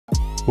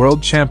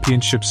World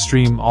Championship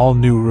stream, all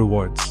new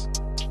rewards.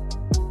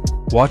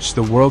 Watch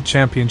the World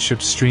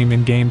Championship stream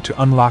in-game to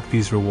unlock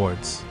these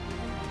rewards.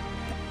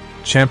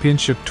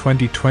 Championship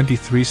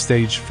 2023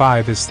 Stage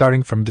 5 is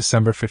starting from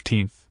December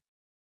 15th.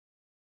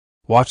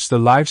 Watch the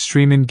live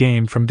stream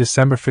in-game from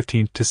December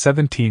 15th to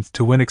 17th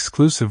to win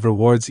exclusive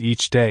rewards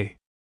each day.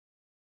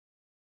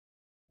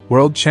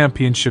 World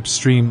Championship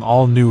stream,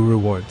 all new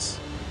rewards.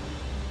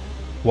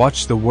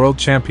 Watch the World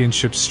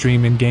Championship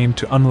stream in-game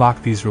to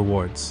unlock these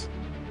rewards.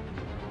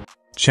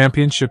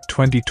 Championship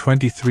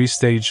 2023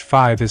 Stage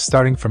 5 is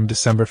starting from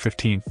December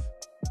 15th.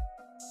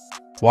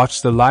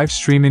 Watch the live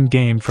stream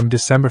in-game from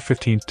December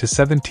 15th to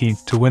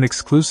 17th to win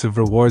exclusive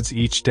rewards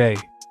each day.